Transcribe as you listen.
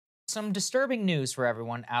Some disturbing news for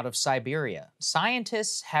everyone out of Siberia.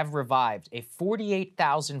 Scientists have revived a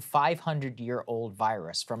 48,500-year-old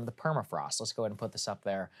virus from the permafrost. Let's go ahead and put this up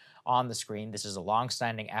there on the screen. This is a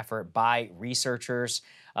long-standing effort by researchers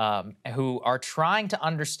who are trying to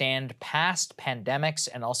understand past pandemics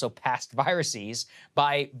and also past viruses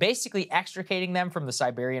by basically extricating them from the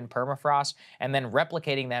Siberian permafrost and then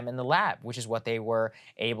replicating them in the lab, which is what they were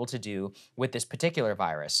able to do with this particular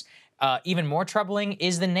virus. Even more troubling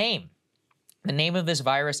is the name. The name of this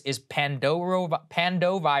virus is Pandovirus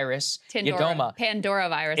yedoma. Pandora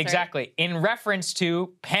virus. Exactly. Right? In reference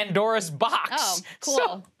to Pandora's box. Oh, cool.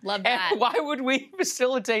 So, love that. And why would we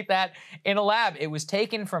facilitate that in a lab? It was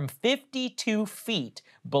taken from 52 feet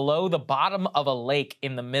below the bottom of a lake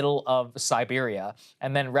in the middle of Siberia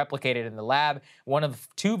and then replicated in the lab. One of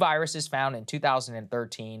two viruses found in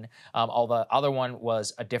 2013. The other one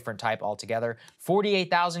was a different type altogether.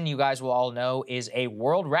 48,000, you guys will all know, is a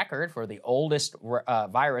world record for the oldest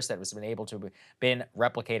virus that has been able to been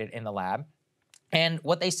replicated in the lab. And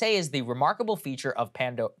what they say is the remarkable feature of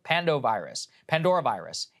Pandora virus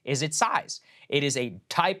is its size. It is a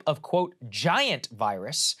type of, quote, giant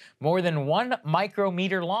virus, more than 1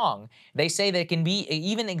 micrometer long. They say that it can be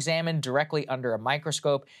even examined directly under a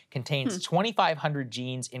microscope, contains 2,500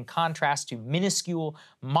 genes in contrast to minuscule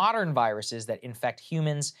modern viruses that infect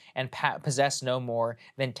humans and possess no more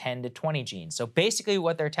than 10 to 20 genes. So basically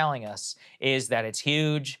what they're telling us is that it's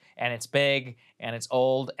huge and it's big and it's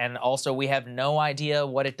old, and also we have no idea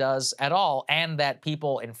what it does at all, and that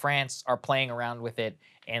people in France are playing around with it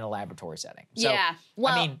in a laboratory setting. So, yeah,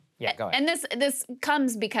 well, I mean, yeah, go ahead. And this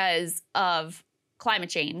comes because of climate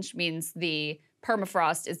change, means the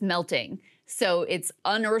permafrost is melting. So it's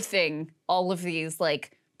unearthing all of these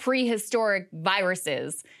like prehistoric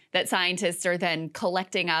viruses that scientists are then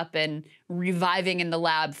collecting up and reviving in the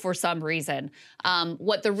lab for some reason.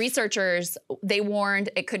 What the researchers, they warned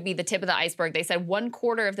it could be the tip of the iceberg. They said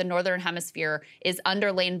 1/4 of the northern hemisphere is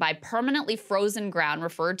underlain by permanently frozen ground,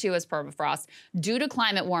 referred to as permafrost. Due to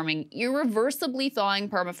climate warming, irreversibly thawing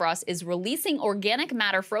permafrost is releasing organic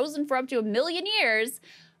matter frozen for up to 1 million years,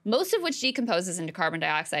 most of which decomposes into carbon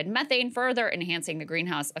dioxide and methane, further enhancing the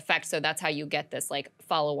greenhouse effect. So that's how you get this like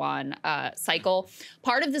follow-on cycle.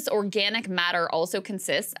 Part of this organic matter also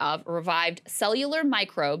consists of revived cellular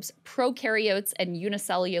microbes, prokaryotes, and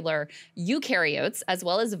unicellular eukaryotes, as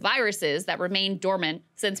well as viruses that remain dormant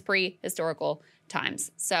since prehistorical times.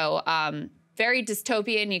 So very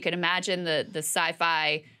dystopian. You can imagine the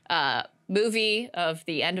sci-fi movie of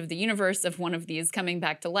the end of the universe of one of these coming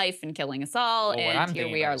back to life and killing us all, well, and here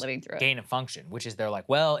we are living through it. Gain of function, which is they're like,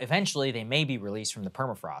 well, eventually they may be released from the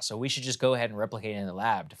permafrost, so we should just go ahead and replicate it in the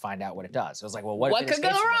lab to find out what it does. So it's like, well, what could go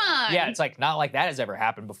wrong? Yeah, it's like not like that has ever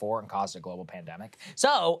happened before and caused a global pandemic.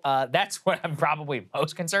 So that's what I'm probably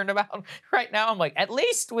most concerned about right now. I'm like, at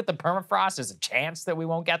least with the permafrost, there's a chance that we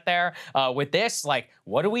won't get there. With this, like,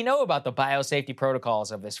 what do we know about the biosafety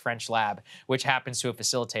protocols of this French lab, which happens to have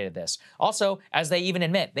facilitated this? Also, as they even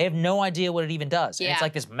admit, they have no idea what it even does. Yeah. And it's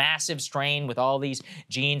like this massive strain with all these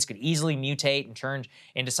genes could easily mutate and turn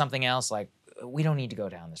into something else. Like, we don't need to go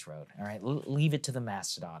down this road, all right? Leave it to the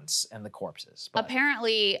mastodons and the corpses. But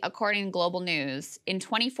apparently, according to Global News, in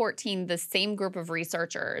 2014, the same group of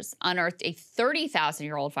researchers unearthed a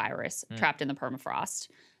 30,000-year-old virus trapped in the permafrost.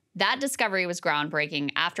 That discovery was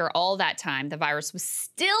groundbreaking. After all that time, the virus was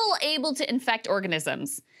still able to infect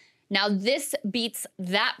organisms. Now, this beats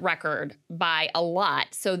that record by a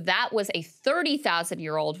lot. So that was a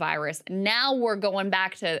 30,000-year-old virus. Now we're going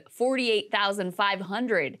back to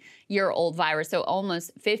 48,500-year-old virus, so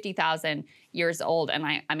almost 50,000 years old. And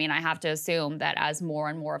I mean, I have to assume that as more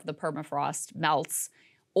and more of the permafrost melts,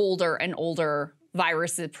 older and older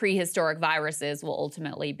viruses, prehistoric viruses, will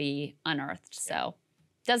ultimately be unearthed. So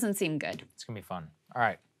doesn't seem good. it's gonna be fun. All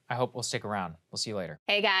right, I hope we'll stick around. We'll see you later.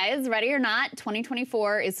 Hey guys, ready or not,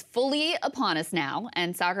 2024 is fully upon us now,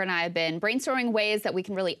 and Saagar and I have been brainstorming ways that we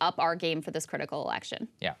can really up our game for this critical election.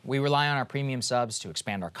 Yeah, we rely on our premium subs to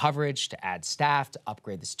expand our coverage, to add staff, to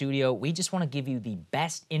upgrade the studio. We just want to give you the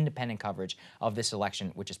best independent coverage of this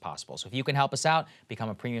election, which is possible. So if you can help us out, become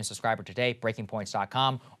a premium subscriber today,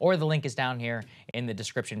 breakingpoints.com, or the link is down here in the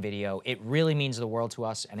description video. It really means the world to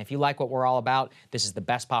us, and if you like what we're all about, this is the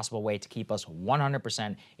best possible way to keep us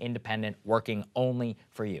 100% independent, working only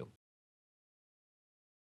for you.